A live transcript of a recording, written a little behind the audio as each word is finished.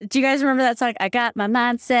Do you guys remember that song? I got my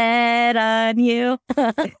mindset on you.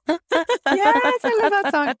 Yes, I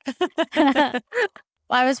love that song.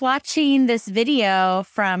 I was watching this video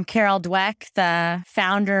from Carol Dweck, the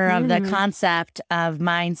founder of the concept of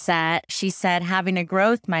mindset. She said having a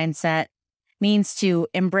growth mindset means to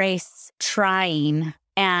embrace trying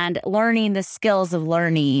and learning the skills of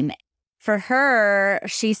learning. For her,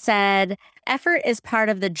 she said, effort is part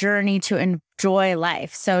of the journey to enjoy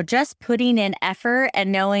life. So just putting in effort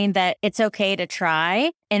and knowing that it's okay to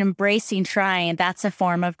try and embracing trying, that's a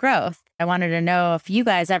form of growth. I wanted to know if you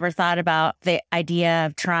guys ever thought about the idea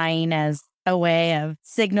of trying as a way of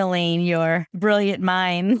signaling your brilliant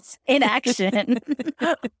minds in action.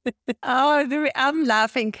 I'm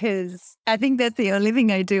laughing because I think that's the only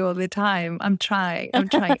thing I do all the time. I'm trying. I'm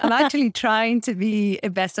actually trying to be a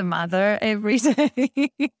better mother every day.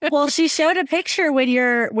 Well, she showed a picture when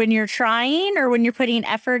you're trying or when you're putting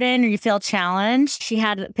effort in or you feel challenged. She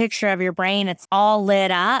had a picture of your brain. It's all lit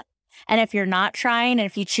up. And if you're not trying, and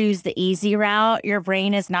if you choose the easy route, your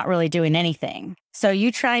brain is not really doing anything. So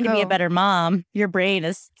you trying to be a better mom, your brain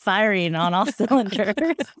is firing on all cylinders.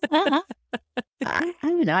 I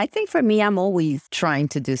don't know. I think for me, I'm always trying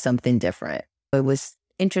to do something different. It was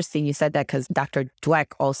interesting you said that because Dr. Dweck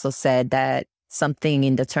also said that something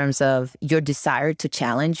in the terms of your desire to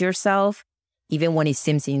challenge yourself, even when it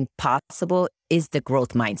seems impossible, is the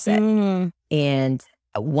growth mindset. And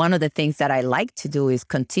one of the things that I like to do is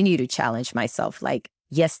continue to challenge myself. Like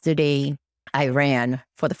yesterday, I ran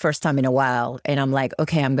for the first time in a while and I'm like,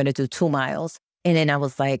 okay, I'm going to do 2 miles. And then I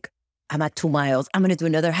was like, I'm at 2 miles. I'm going to do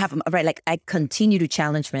another half. Right. Like I continue to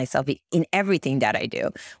challenge myself in everything that I do,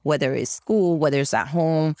 whether it's school, whether it's at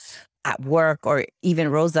home, at work, or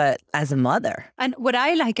even Rosa as a mother. And what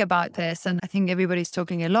I like about this, and I think everybody's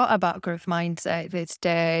talking a lot about growth mindset these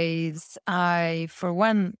days, I, for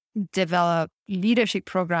one, develop leadership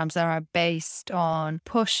programs that are based on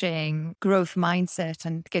pushing growth mindset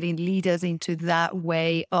and getting leaders into that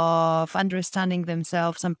way of understanding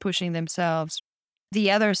themselves and pushing themselves.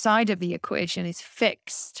 The other side of the equation is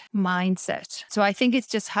fixed mindset. So I think it's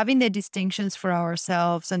just having the distinctions for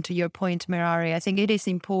ourselves. And to your point, Merari, I think it is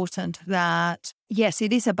important that, yes,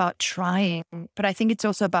 it is about trying, but I think it's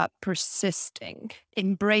also about persisting,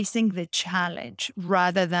 embracing the challenge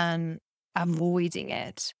rather than avoiding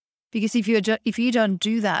it. Because if you don't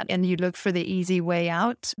do that and you look for the easy way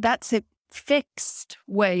out, that's a fixed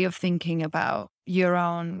way of thinking about your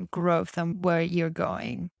own growth and where you're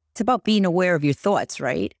going. It's about being aware of your thoughts,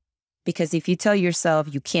 right? Because if you tell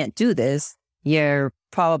yourself you can't do this, you're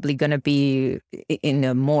probably going to be in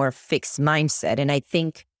a more fixed mindset. And I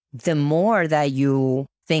think the more that you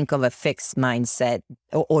think of a fixed mindset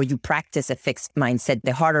or you practice a fixed mindset,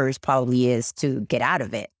 the harder it probably is to get out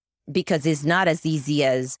of it. Because it's not as easy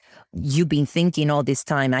as you've been thinking all this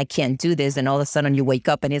time, I can't do this. And all of a sudden you wake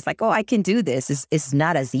up and it's like, oh, I can do this. It's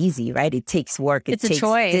not as easy, right? It takes work. It takes a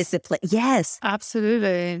choice. Discipline. Yes.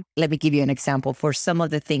 Absolutely. Let me give you an example for some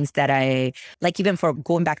of the things that I, like even for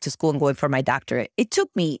going back to school and going for my doctorate, it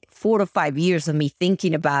took me 4 to 5 years of me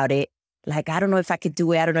thinking about it. Like, I don't know if I could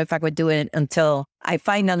do it. I don't know if I could do it until I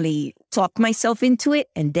finally talked myself into it.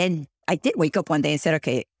 And then I did wake up one day and said,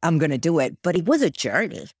 okay, I'm going to do it. But it was a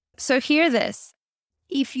journey. So hear this.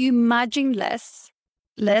 If you imagine less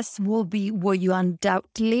will be what you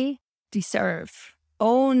undoubtedly deserve.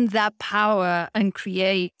 Own that power and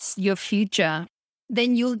create your future.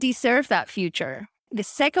 Then you'll deserve that future. The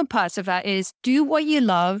second part of that is do what you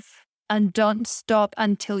love and don't stop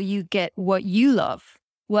until you get what you love.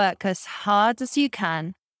 Work as hard as you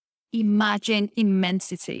can. Imagine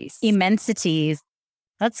immensities. Immensities.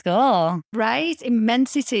 Let's go. Right?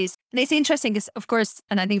 Immensities. And it's interesting because, of course,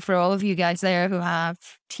 and I think for all of you guys there who have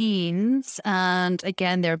teens, and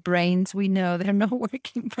again, their brains, we know they're not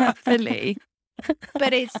working properly.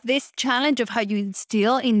 But it's this challenge of how you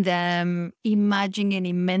instill in them imagining an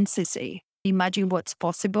immensity, imagine what's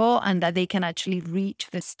possible and that they can actually reach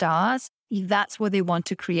the stars if that's what they want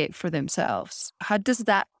to create for themselves. How does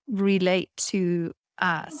that relate to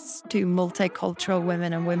us, to multicultural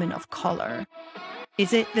women and women of color?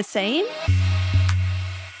 Is it the same?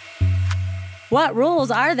 What rules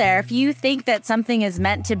are there? If you think that something is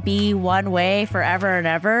meant to be one way forever and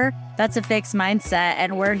ever, that's a fixed mindset.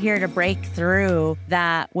 And we're here to break through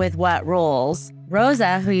that with what rules.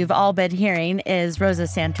 Rosa, who you've all been hearing, is Rosa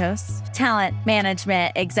Santos, talent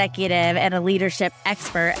management executive and a leadership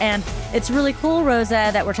expert. And it's really cool, Rosa,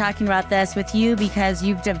 that we're talking about this with you because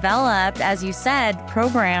you've developed, as you said,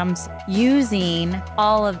 programs using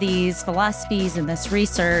all of these philosophies and this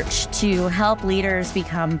research to help leaders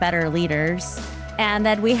become better leaders. And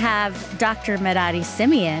then we have Dr. Medadi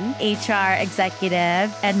Simeon, HR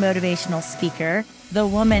executive and motivational speaker, the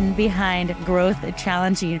woman behind growth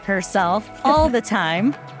challenging herself all the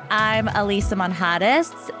time. I'm Elisa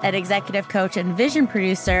Monjadas, an executive coach and vision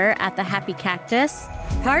producer at The Happy Cactus.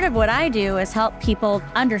 Part of what I do is help people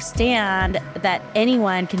understand that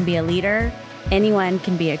anyone can be a leader, anyone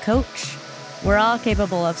can be a coach. We're all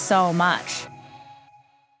capable of so much.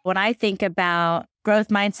 When I think about growth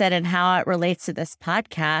mindset and how it relates to this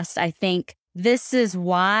podcast, I think this is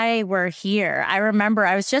why we're here. I remember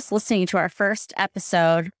I was just listening to our first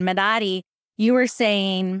episode. Medadi, you were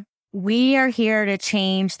saying, we are here to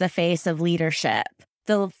change the face of leadership.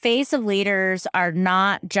 The face of leaders are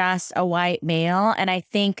not just a white male. And I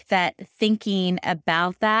think that thinking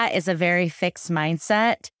about that is a very fixed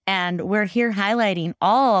mindset. And we're here highlighting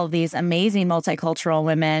all of these amazing multicultural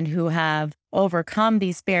women who have overcome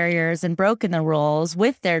these barriers and broken the rules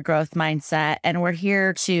with their growth mindset. And we're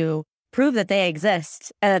here to prove that they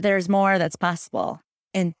exist and that there's more that's possible.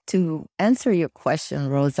 And to answer your question,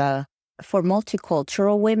 Rosa, for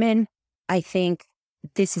multicultural women, I think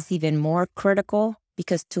this is even more critical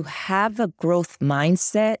because to have a growth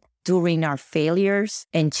mindset during our failures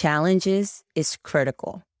and challenges is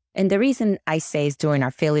critical. And the reason I say is during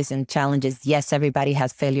our failures and challenges, yes, everybody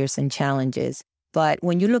has failures and challenges. But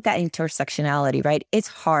when you look at intersectionality, right, it's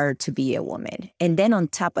hard to be a woman. And then on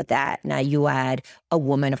top of that, now you add a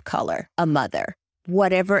woman of color, a mother,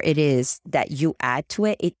 whatever it is that you add to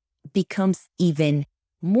it, it becomes even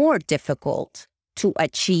more difficult to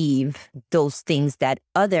achieve those things that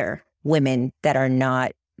other women that are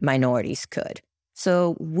not minorities could.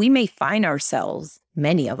 So we may find ourselves,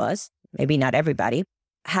 many of us, maybe not everybody,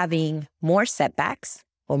 having more setbacks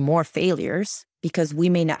or more failures because we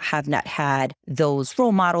may not had those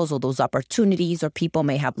role models or those opportunities, or people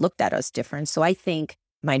may have looked at us different. So I think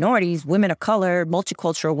minorities, women of color,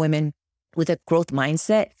 multicultural women with a growth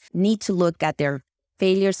mindset need to look at their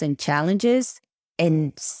failures and challenges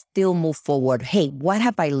and still move forward. Hey, what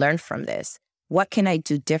have I learned from this? What can I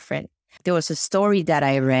do different? There was a story that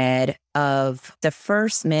I read of the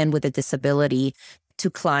first man with a disability to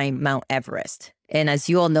climb Mount Everest. And as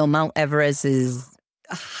you all know, Mount Everest is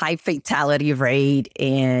a high fatality rate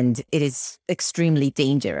and it is extremely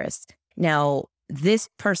dangerous. Now, this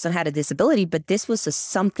person had a disability, but this was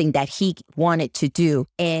something that he wanted to do.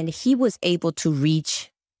 And he was able to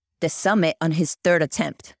reach the summit on his third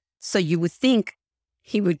attempt. So you would think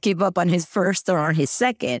he would give up on his first or on his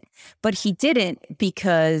second, but he didn't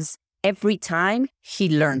because every time he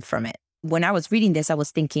learned from it. When I was reading this, I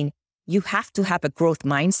was thinking, you have to have a growth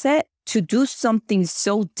mindset to do something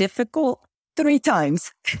so difficult 3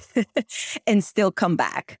 times and still come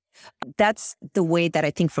back. That's the way that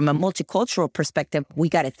I think from a multicultural perspective, we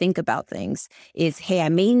got to think about things is, hey, I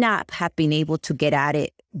may not have been able to get at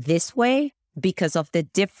it this way because of the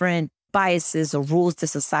different biases or rules the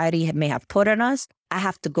society may have put on us. I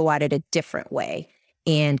have to go at it a different way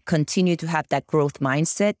and continue to have that growth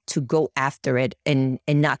mindset to go after it and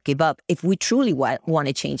not give up if we truly want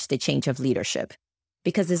to change the change of leadership,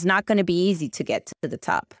 because it's not going to be easy to get to the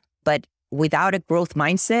top. But without a growth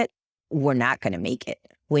mindset, we're not going to make it.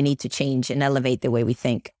 We need to change and elevate the way we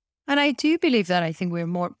think. And I do believe that I think we're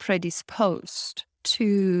more predisposed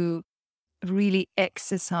to really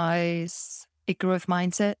exercise a growth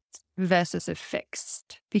mindset versus a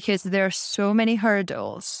fixed, because there are so many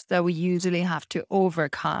hurdles that we usually have to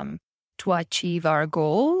overcome to achieve our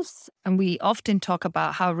goals. And we often talk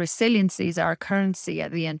about how resiliency is our currency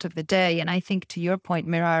at the end of the day. And I think to your point,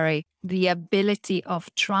 Mirari, the ability of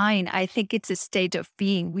trying, I think it's a state of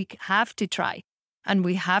being. We have to try and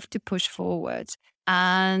we have to push forward.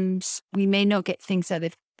 And we may not get things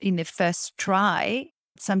in the first try.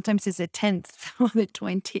 Sometimes it's the 10th or the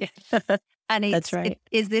 20th. And That's right. It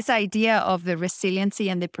is this idea of the resiliency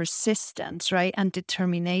and the persistence, right? And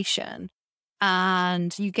determination.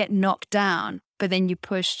 And you get knocked down, but then you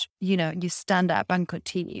push, you stand up and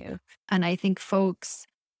continue. And I think folks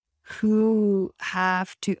who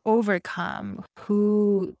have to overcome,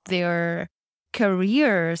 who their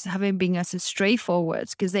careers haven't been as straightforward,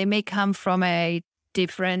 because they may come from a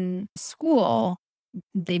different school.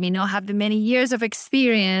 They may not have the many years of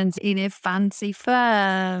experience in a fancy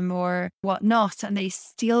firm or whatnot, and they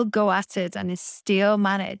still go at it and they still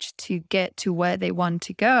manage to get to where they want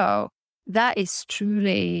to go. That is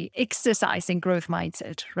truly exercising growth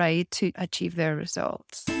mindset, right, to achieve their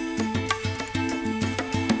results.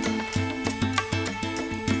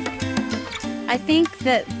 I think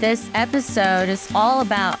that this episode is all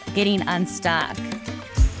about getting unstuck.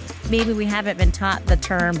 Maybe we haven't been taught the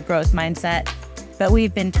term growth mindset, but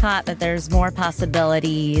we've been taught that there's more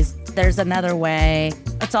possibilities there's another way.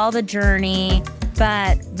 It's all the journey.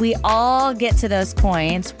 But we all get to those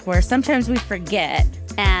points where sometimes we forget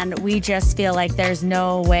and we just feel like there's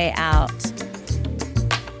no way out.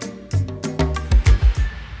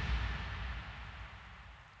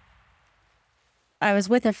 I was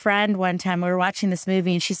with a friend one time. We were watching this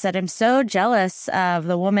movie and she said, I'm so jealous of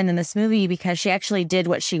the woman in this movie because she actually did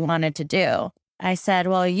what she wanted to do. I said,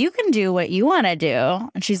 well, you can do what you want to do.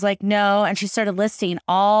 And she's like, no. And she started listing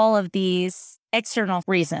all of these external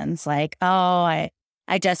reasons like, oh,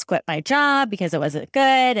 I just quit my job because it wasn't good.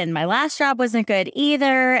 And my last job wasn't good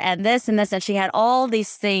either. And this and this. And she had all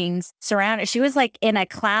these things surrounded. She was like in a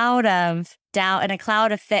cloud of doubt and a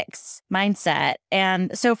cloud of fixed mindset.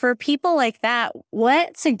 And so for people like that,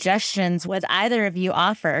 what suggestions would either of you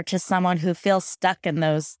offer to someone who feels stuck in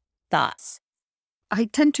those thoughts? I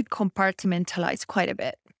tend to compartmentalize quite a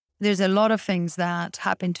bit. There's a lot of things that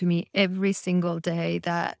happen to me every single day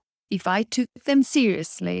that if I took them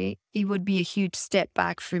seriously, it would be a huge step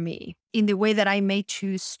back for me in the way that I may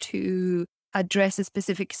choose to address a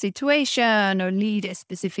specific situation or lead a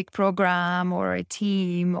specific program or a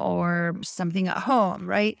team or something at home,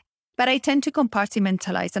 right? But I tend to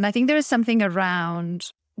compartmentalize. And I think there is something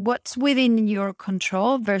around what's within your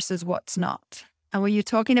control versus what's not. And when you're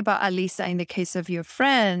talking about Alisa, in the case of your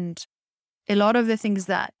friend, a lot of the things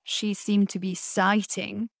that she seemed to be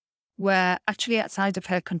citing were actually outside of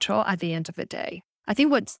her control at the end of the day. I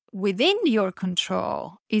think what's within your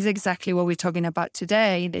control is exactly what we're talking about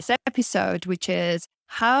today in this episode, which is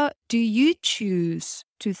how do you choose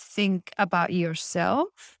to think about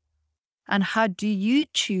yourself? And how do you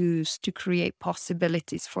choose to create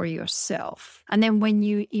possibilities for yourself? And then when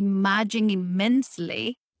you imagine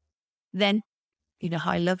immensely, then, you know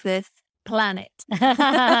how I love this, plan it.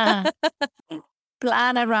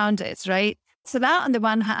 Plan around it, right? So that on the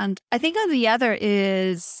one hand, I think on the other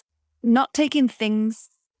is not taking things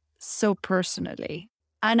so personally.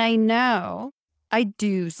 And I know I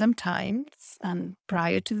do sometimes, and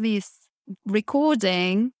prior to this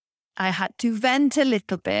recording, I had to vent a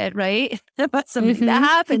little bit, right? About something that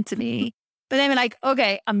happened to me. But then I'm like,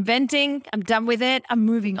 okay, I'm venting, I'm done with it, I'm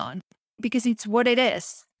moving on. Because it's what it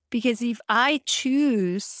is. Because if I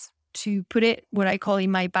choose to put it, what I call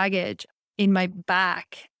in my baggage, in my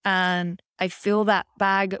back, and I fill that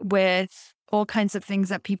bag with all kinds of things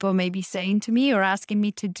that people may be saying to me or asking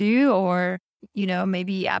me to do, or, you know,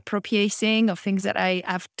 maybe appropriating of things that I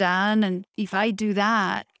have done. And if I do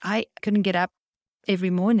that, I couldn't get up every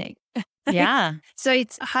morning. Yeah. So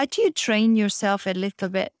it's how do you train yourself a little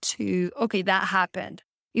bit to, okay, that happened.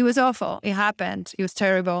 It was awful. It happened. It was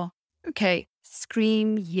terrible. Okay.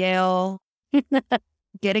 Scream, yell,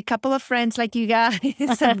 get a couple of friends like you guys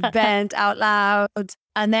and vent out loud,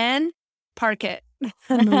 and then park it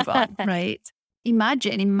and move on, right?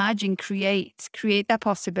 Imagine, create that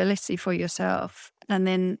possibility for yourself, and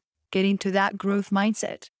then get into that growth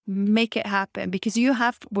mindset. Make it happen because you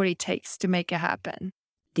have what it takes to make it happen.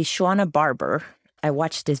 Deshauna Barber, I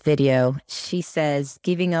watched this video. She says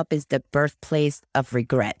giving up is the birthplace of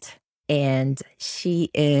regret. And she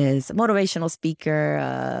is a motivational speaker,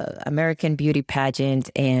 American beauty pageant,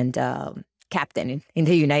 and captain in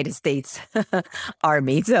the United States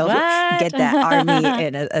Army. So get that Army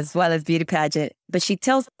and as well as beauty pageant. But she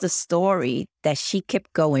tells the story that she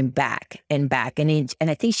kept going back and back. And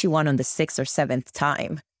I think she won on the 6th or 7th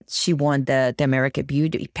time. She won the American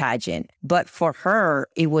beauty pageant. But for her,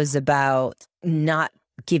 it was about not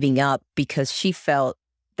giving up because she felt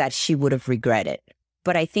that she would have regretted.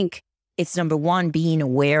 But I think it's number one, being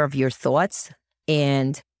aware of your thoughts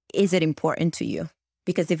and is it important to you?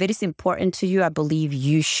 Because if it is important to you, I believe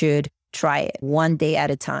you should try it one day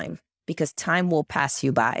at a time because time will pass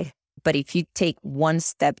you by. But if you take one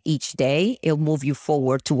step each day, it'll move you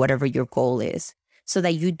forward to whatever your goal is so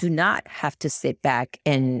that you do not have to sit back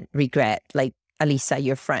and regret, like Alisa,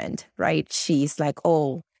 your friend, right? She's like,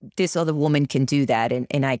 oh, this other woman can do that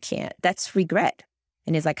and I can't. That's regret.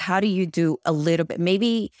 And it's like, how do you do a little bit?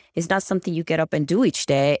 Maybe it's not something you get up and do each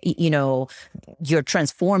day. You know, you're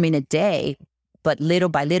transforming a day, but little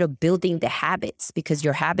by little building the habits because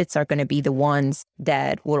your habits are going to be the ones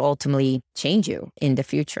that will ultimately change you in the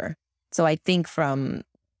future. So I think from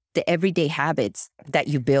the everyday habits that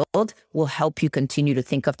you build will help you continue to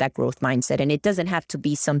think of that growth mindset. And it doesn't have to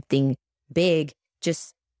be something big.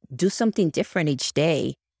 Just do something different each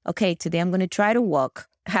day. Okay, today I'm going to try to walk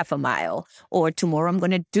half a mile, or tomorrow I'm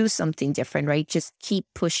going to do something different, right? Just keep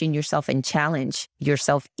pushing yourself and challenge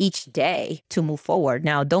yourself each day to move forward.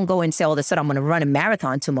 Now, don't go and say all of a sudden I'm going to run a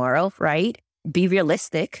marathon tomorrow, right? Be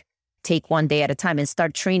realistic. Take one day at a time and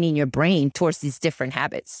start training your brain towards these different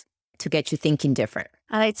habits to get you thinking different.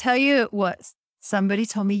 And I tell you what, somebody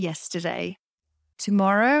told me yesterday,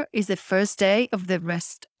 tomorrow is the first day of the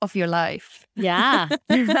rest of your life. Yeah.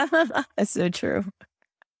 That's so true.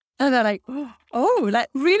 And they're like, oh, that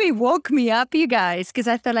really woke me up, you guys. Because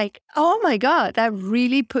I felt like, oh my God, that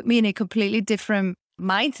really put me in a completely different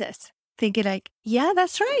mindset. Thinking like, yeah,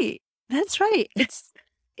 that's right. That's right.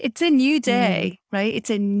 It's a new day, right? It's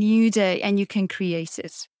a new day and you can create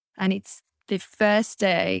it. And it's the first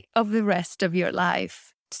day of the rest of your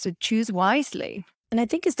life. So choose wisely. And I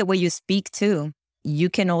think it's the way you speak too. You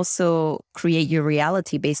can also create your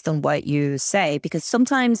reality based on what you say, because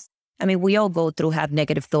sometimes, I mean, we all go through, have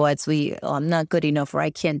negative thoughts. I'm not good enough, or I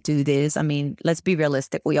can't do this. I mean, let's be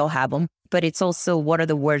realistic. We all have them. But it's also, what are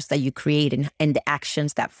the words that you create and the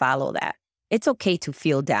actions that follow that? It's okay to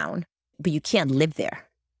feel down, but you can't live there.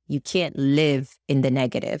 You can't live in the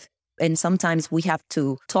negative. And sometimes we have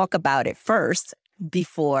to talk about it first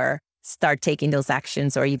before start taking those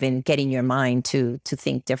actions or even getting your mind to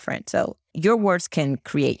think different. So your words can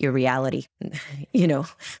create your reality. You know,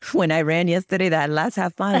 when I ran yesterday, that last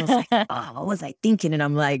half mile, I was like, oh, what was I thinking? And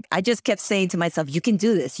I'm like, I just kept saying to myself, you can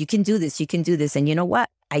do this, you can do this, you can do this. And you know what?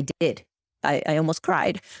 I did. I almost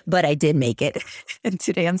cried, but I did make it. And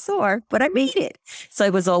today I'm sore, but I made it. So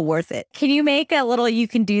it was all worth it. Can you make a little "you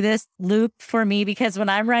can do this" loop for me? Because when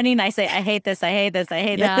I'm running, I say, I hate this, I hate this, I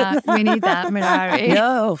hate Yeah, this. we need that, Minari.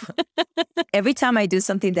 No. Every time I do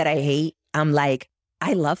something that I hate, I'm like,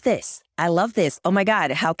 I love this. I love this. Oh my God,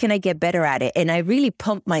 how can I get better at it? And I really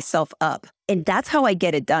pump myself up. And that's how I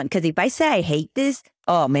get it done. Because if I say I hate this,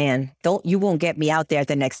 oh man, you won't get me out there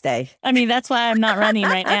the next day. I mean, that's why I'm not running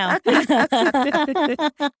right now.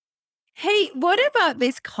 Hey, what about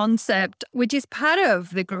this concept, which is part of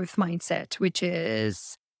the growth mindset, which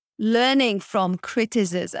is learning from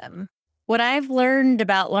criticism? What I've learned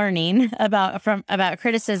about about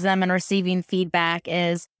criticism and receiving feedback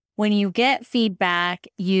is when you get feedback,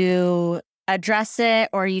 you address it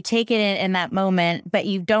or you take it in that moment, but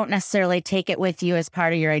you don't necessarily take it with you as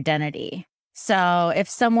part of your identity. So if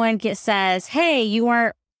someone says, hey, you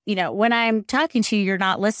weren't, when I'm talking to you, you're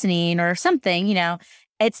not listening or something,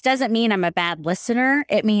 it doesn't mean I'm a bad listener.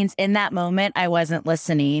 It means in that moment, I wasn't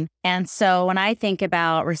listening. And so when I think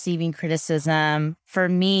about receiving criticism, for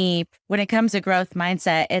me, when it comes to growth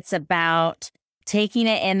mindset, it's about taking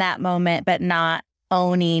it in that moment, but not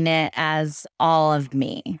owning it as all of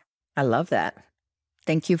me. I love that.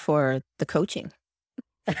 Thank you for the coaching.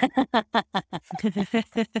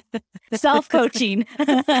 Self-coaching.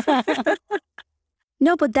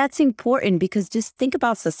 No, but that's important because just think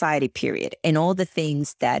about society, period, and all the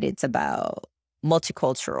things that it's about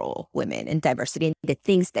multicultural women and diversity and the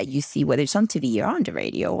things that you see, whether it's on TV or on the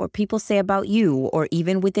radio or people say about you or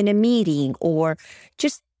even within a meeting or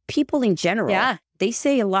just people in general. Yeah. They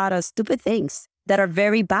say a lot of stupid things that are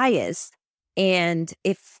very biased. And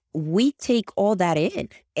if we take all that in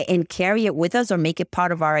and carry it with us or make it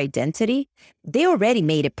part of our identity, they already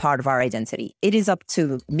made it part of our identity. It is up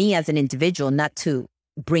to me as an individual not to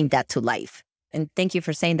bring that to life. And thank you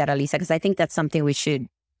for saying that, Alisa, because I think that's something we should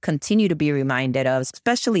continue to be reminded of,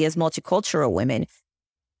 especially as multicultural women,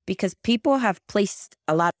 because people have placed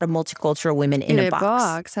a lot of multicultural women in a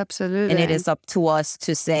box. Absolutely. And it is up to us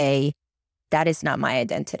to say, that is not my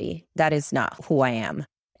identity. That is not who I am.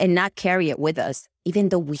 And not carry it with us, even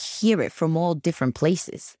though we hear it from all different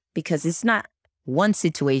places, because it's not one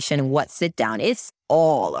situation and what sit down. It's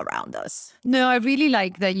all around us. No, I really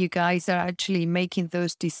like that you guys are actually making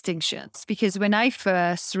those distinctions, because when I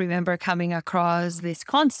first remember coming across this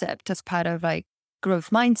concept as part of like growth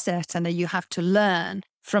mindset and that you have to learn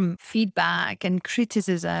from feedback and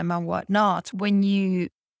criticism and whatnot, when you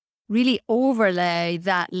really overlay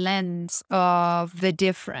that lens of the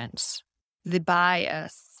difference, the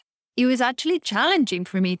bias, it was actually challenging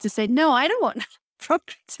for me to say, no, I don't want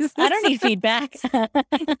criticism. I don't need feedback.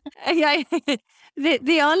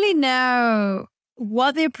 They only know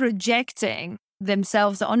what they're projecting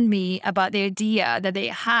themselves on me about the idea that they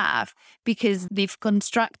have because they've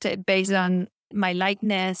constructed based on my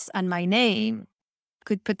likeness and my name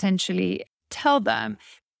could potentially tell them.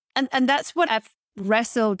 And that's what I've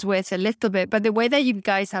wrestled with a little bit. But the way that you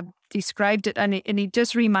guys have described it, and it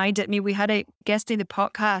just reminded me, we had a guest in the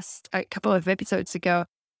podcast a couple of episodes ago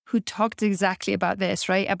who talked exactly about this,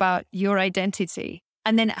 right? About your identity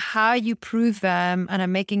and then how you prove them, and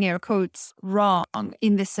I'm making air quotes, wrong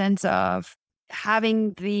in the sense of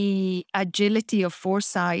having the agility of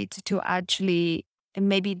foresight to actually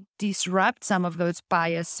maybe disrupt some of those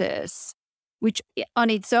biases which on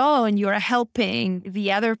its own, you're helping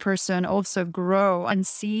the other person also grow and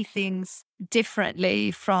see things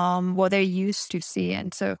differently from what they're used to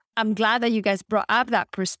seeing. So I'm glad that you guys brought up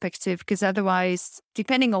that perspective, because otherwise,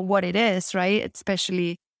 depending on what it is, right,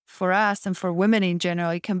 especially for us and for women in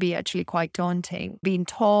general, it can be actually quite daunting. Being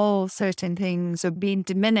told certain things or being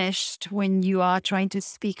diminished when you are trying to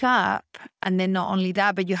speak up. And then not only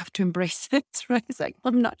that, but you have to embrace it, right? It's like,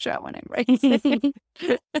 I'm not sure I want to embrace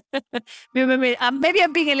it. maybe I'm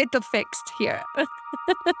being a little fixed here.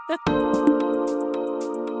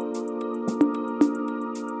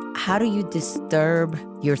 How do you disturb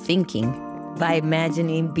your thinking? By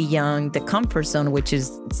imagining beyond the comfort zone, which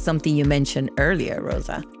is something you mentioned earlier,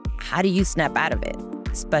 Rosa. How do you snap out of it,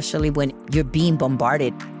 especially when you're being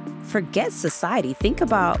bombarded? Forget society. Think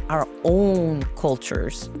about our own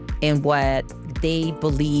cultures and what they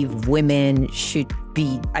believe women should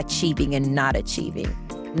be achieving and not achieving.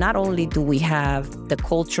 Not only do we have the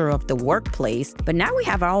culture of the workplace, but now we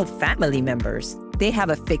have our own family members. They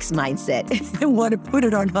have a fixed mindset and want to put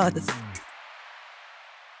it on us.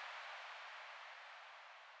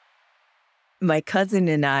 My cousin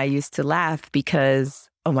and I used to laugh because,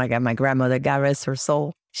 oh my God, my grandmother, God rest her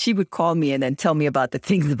soul, she would call me and then tell me about the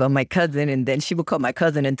things about my cousin. And then she would call my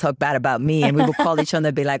cousin and talk bad about me. And we would call each other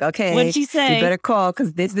and be like, okay, What'd she say? you better call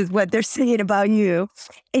because this is what they're saying about you.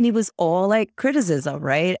 And it was all like criticism,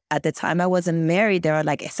 right? At the time I wasn't married, they were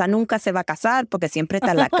like, esa nunca se va a casar porque siempre está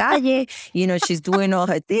en la calle. You know, she's doing all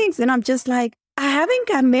her things. And I'm just like, I haven't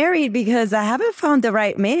got married because I haven't found the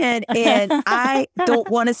right man and I don't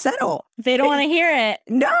want to settle. They don't want to hear it.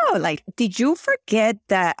 No, like, did you forget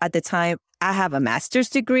that at the time I have a master's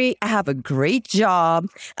degree, I have a great job,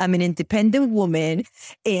 I'm an independent woman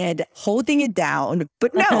and holding it down.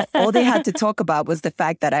 But no, all they had to talk about was the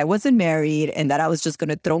fact that I wasn't married and that I was just going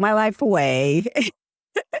to throw my life away.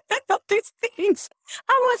 All these things.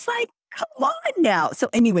 I was like, come on now. So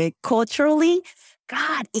anyway, culturally,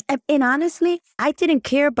 God, and honestly, I didn't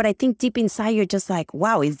care, but I think deep inside, you're just like,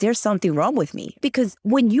 wow, is there something wrong with me? Because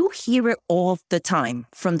when you hear it all the time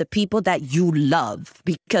from the people that you love,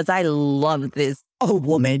 because I love this old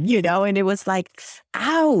woman, you know, and it was like,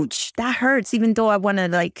 ouch, that hurts, even though I want to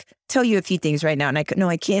like tell you a few things right now. And I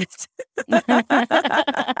can't.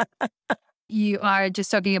 You are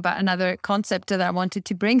just talking about another concept that I wanted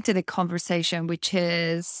to bring to the conversation, which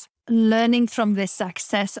is learning from the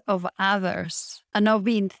success of others and not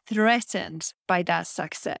being threatened by that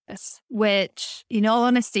success, which, in all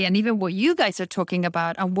honesty, and even what you guys are talking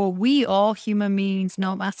about and what we all human beings,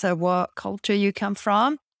 no matter what culture you come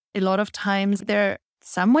from, a lot of times there are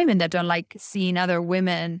some women that don't like seeing other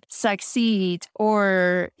women succeed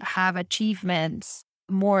or have achievements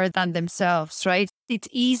more than themselves, right? It's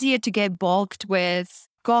easier to get balked with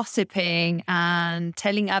gossiping and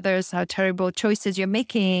telling others how terrible choices you're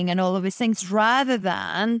making and all of these things rather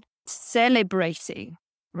than celebrating,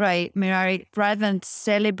 right, Mirari? Rather than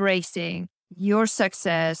celebrating your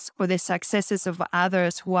success or the successes of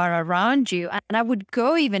others who are around you. And I would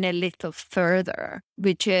go even a little further,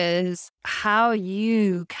 which is how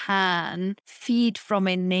you can feed from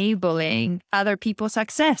enabling other people's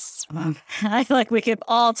success. I feel like we could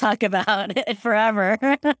all talk about it forever.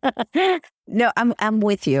 No, I'm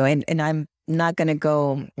with you. And I'm not going to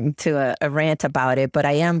go into a rant about it, but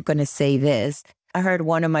I am going to say this. I heard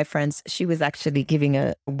one of my friends, she was actually giving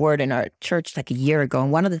a word in our church like a year ago.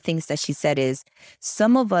 And one of the things that she said is,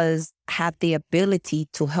 some of us have the ability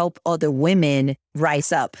to help other women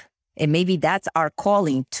rise up. And maybe that's our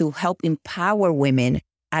calling, to help empower women.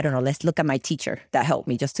 I don't know, let's look at my teacher that helped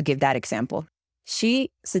me, just to give that example. She's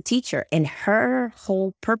a teacher and her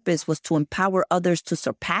whole purpose was to empower others to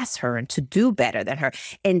surpass her and to do better than her.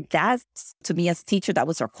 And that's, to me as a teacher, that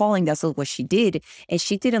was her calling. That's what she did. And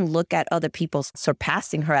she didn't look at other people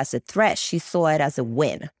surpassing her as a threat. She saw it as a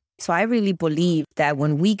win. So I really believe that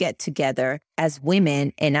when we get together as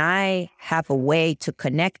women and I have a way to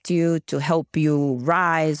connect you, to help you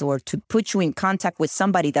rise, or to put you in contact with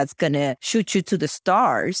somebody that's going to shoot you to the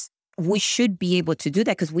stars, we should be able to do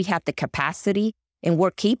that because we have the capacity and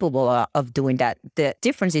we're capable of doing that. The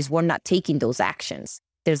difference is we're not taking those actions.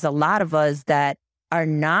 There's a lot of us that are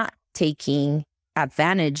not taking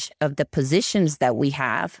advantage of the positions that we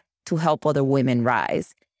have to help other women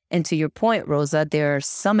rise. And to your point, Rosa, there are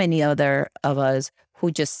so many other of us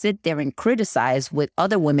who just sit there and criticize with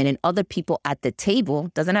other women and other people at the table.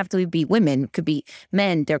 Doesn't have to be women, could be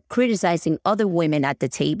men. They're criticizing other women at the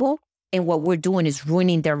table. And what we're doing is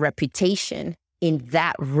ruining their reputation in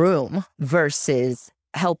that room versus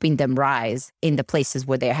helping them rise in the places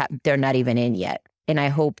where they're not even in yet. And I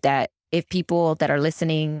hope that if people that are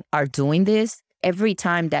listening are doing this, every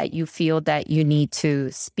time that you feel that you need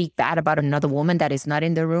to speak bad about another woman that is not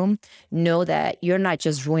in the room, know that you're not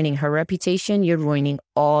just ruining her reputation, you're ruining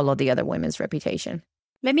all of the other women's reputation.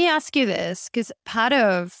 Let me ask you this, because part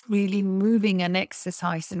of really moving and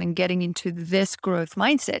exercising and getting into this growth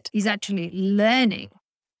mindset is actually learning,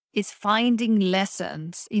 is finding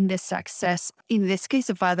lessons in the success, in this case,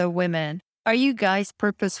 of other women. Are you guys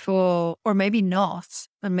purposeful, or maybe not?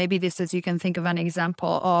 And maybe this is, you can think of an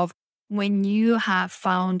example of when you have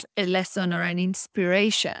found a lesson or an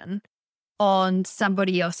inspiration on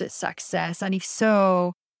somebody else's success. And if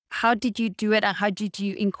so, how did you do it, and how did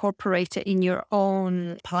you incorporate it in your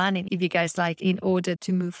own planning, if you guys like, in order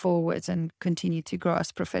to move forward and continue to grow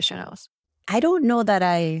as professionals? I don't know that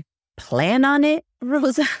I plan on it,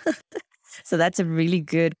 Rosa. So that's a really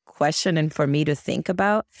good question, and for me to think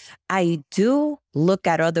about. I do look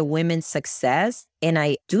at other women's success and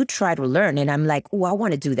I do try to learn, and I'm like, oh, I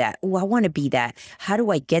want to do that. Oh, I want to be that. How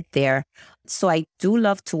do I get there? So I do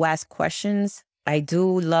love to ask questions. I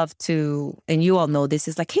do love to, and you all know this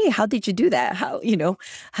is like, hey, how did you do that? How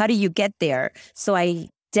do you get there? So I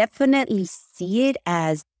definitely see it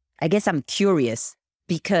as, I guess I'm curious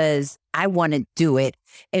because I want to do it,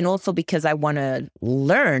 and also because I want to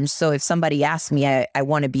learn. So if somebody asks me, I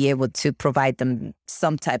want to be able to provide them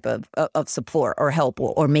some type of support or help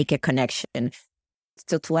or make a connection.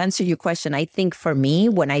 So to answer your question, I think for me,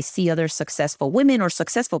 when I see other successful women or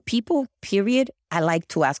successful people, period, I like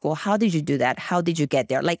to ask, well, how did you do that? How did you get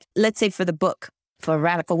there? Like, let's say for the book, for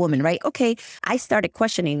Radical Woman, right? Okay, I started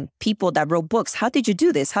questioning people that wrote books. How did you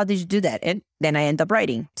do this? How did you do that? And then I end up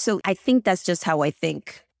writing. So I think that's just how I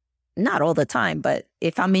think. Not all the time, but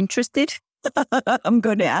if I'm interested, I'm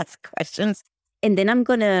going to ask questions. And then I'm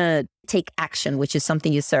going to take action, which is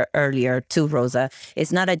something you said earlier too, Rosa.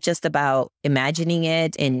 It's not just about imagining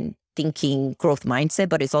it and thinking growth mindset,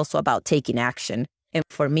 but it's also about taking action. And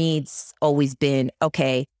for me, it's always been,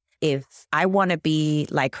 okay, if I want to be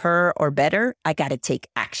like her or better, I got to take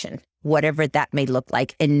action, whatever that may look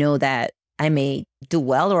like, and know that I may do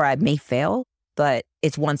well or I may fail, but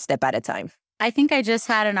it's one step at a time. I think I just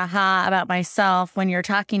had an aha about myself when you're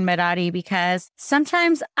talking, Merari, because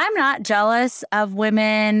sometimes I'm not jealous of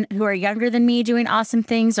women who are younger than me doing awesome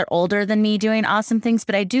things or older than me doing awesome things,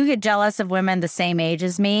 but I do get jealous of women the same age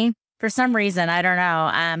as me. For some reason, I don't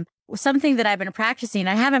know. Something that I've been practicing,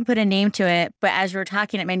 I haven't put a name to it, but as you were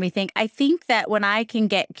talking, it made me think, I think that when I can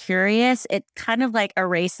get curious, it kind of like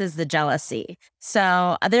erases the jealousy.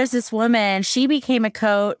 So there's this woman, she became a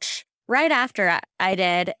coach right after I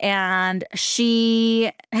did, and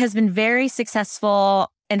she has been very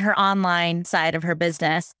successful in her online side of her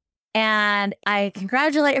business. And I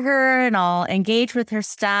congratulate her and I'll engage with her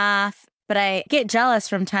staff, but I get jealous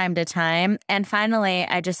from time to time. And finally,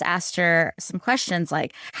 I just asked her some questions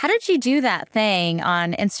like, how did you do that thing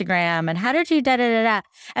on Instagram? And how did you da da da da?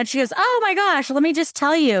 And she goes, oh my gosh, let me just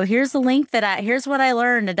tell you, here's the link here's what I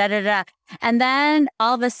learned, da da da. And then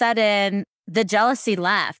all of a sudden, the jealousy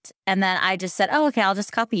left. And then I just said, oh, okay, I'll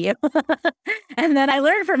just copy you. And then I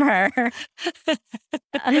learned from her.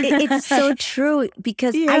 It's so true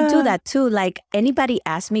because I do that too. Like anybody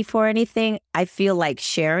asks me for anything, I feel like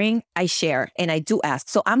sharing, I share and I do ask.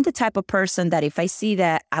 So I'm the type of person that if I see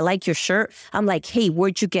that I like your shirt, I'm like, hey,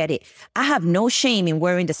 where'd you get it? I have no shame in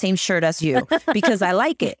wearing the same shirt as you because I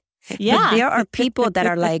like it. Yeah. But there are people that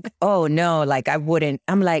are like, oh no, like I wouldn't.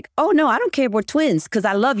 I'm like, oh no, I don't care. We're twins because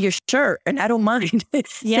I love your shirt and I don't mind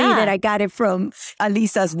saying that I got it from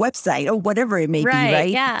Alisa's website or whatever it may be, right?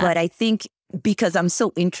 Yeah. But I think because I'm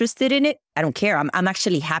so interested in it, I don't care. I'm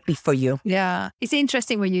actually happy for you. Yeah. It's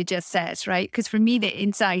interesting what you just said, right? Because for me, the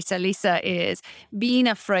insight, Alisa, is being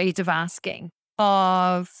afraid of asking,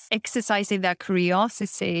 of exercising that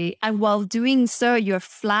curiosity. And while doing so, you're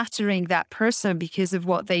flattering that person because of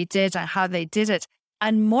what they did and how they did it.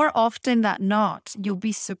 And more often than not, you'll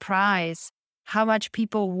be surprised how much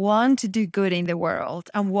people want to do good in the world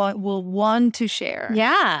and will want to share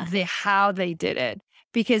how they did it.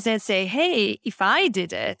 Because they say, hey, if I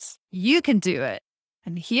did it, you can do it.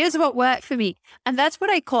 And here's what worked for me. And that's what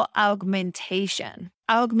I call augmentation.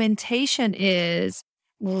 Augmentation is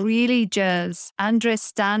really just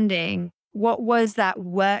understanding what was that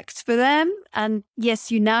worked for them. And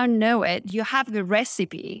yes, you now know it. You have the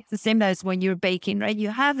recipe, the same as when you're baking, right? You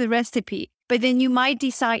have the recipe, but then you might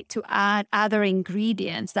decide to add other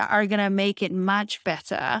ingredients that are going to make it much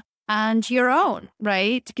better and your own,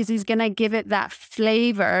 right? Because it's going to give it that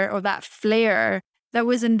flavor or that flair that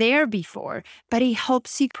wasn't there before, but it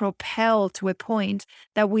helps you propel to a point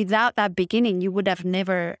that without that beginning, you would have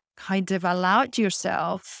never kind of allowed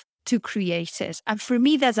yourself to create it. And for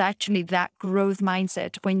me, that's actually that growth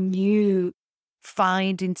mindset when you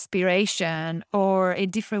find inspiration or a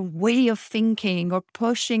different way of thinking or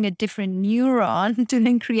pushing a different neuron to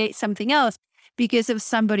then create something else because of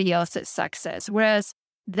somebody else's success. Whereas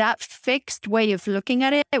that fixed way of looking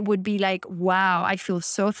at it would be like, wow, I feel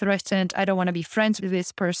so threatened. I don't want to be friends with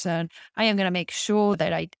this person. I am going to make sure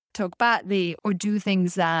that I talk badly or do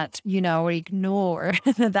things that, or ignore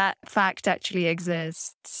that fact actually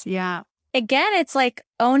exists. Yeah. Again, it's like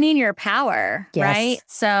owning your power, Yes. right?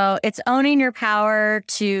 So it's owning your power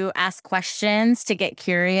to ask questions, to get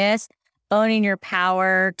curious, owning your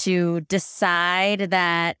power to decide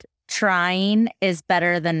that trying is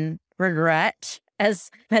better than regret,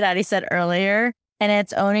 as Medadi said earlier. And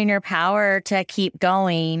it's owning your power to keep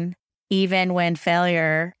going, even when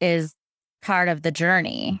failure is part of the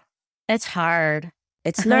journey. It's hard.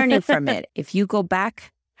 It's learning from it. If you go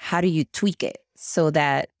back, how do you tweak it so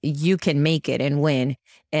that you can make it and win?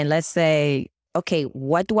 And let's say, okay,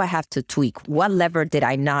 what do I have to tweak? What lever did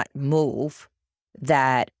I not move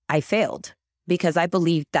that I failed? Because I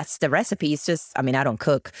believe that's the recipe. It's just, I don't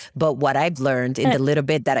cook, but what I've learned in the little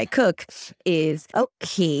bit that I cook is,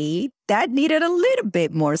 okay, that needed a little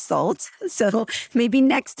bit more salt. So maybe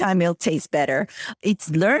next time it'll taste better. It's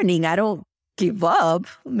learning. I don't give up.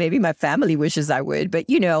 Maybe my family wishes I would, but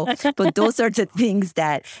but those are the things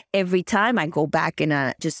that every time I go back and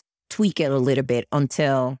I just tweak it a little bit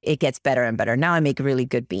until it gets better and better. Now I make really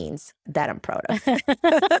good beans that I'm proud of.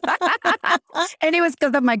 And it was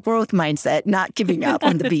because of my growth mindset, not giving up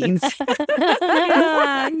on the beans.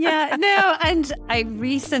 No. And I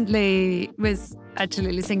recently was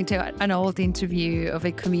actually listening to an old interview of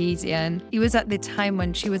a comedian. It was at the time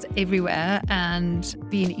when she was everywhere and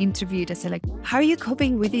being interviewed. I said, like, how are you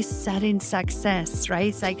coping with this sudden success, right?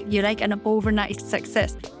 It's like, you're like an overnight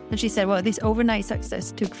success. And she said, well, this overnight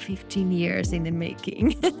success took 15 years in the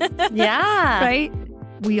making. Yeah. Right?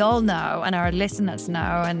 We all know, and our listeners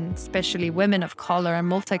know, and especially women of color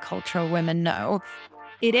and multicultural women know,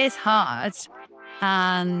 it is hard.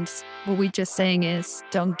 And what we're just saying is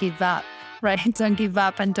don't give up, right? Don't give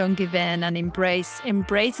up and don't give in, and embrace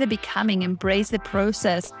the becoming, embrace the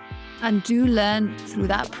process, and do learn through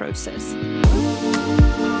that process.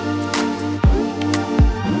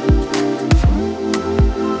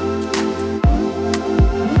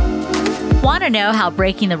 Want to know how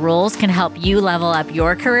breaking the rules can help you level up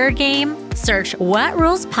your career game? Search What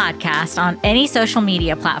Rules Podcast on any social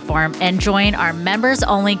media platform and join our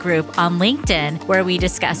members-only group on LinkedIn, where we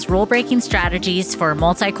discuss rule-breaking strategies for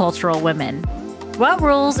multicultural women. What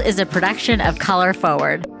Rules is a production of Color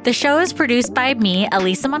Forward. The show is produced by me,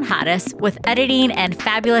 Elisa Monjadas, with editing and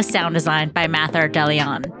fabulous sound design by Mathar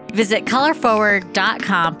DeLeon. Visit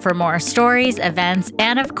colorforward.com for more stories, events,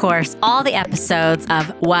 and of course, all the episodes of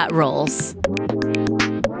What Rules.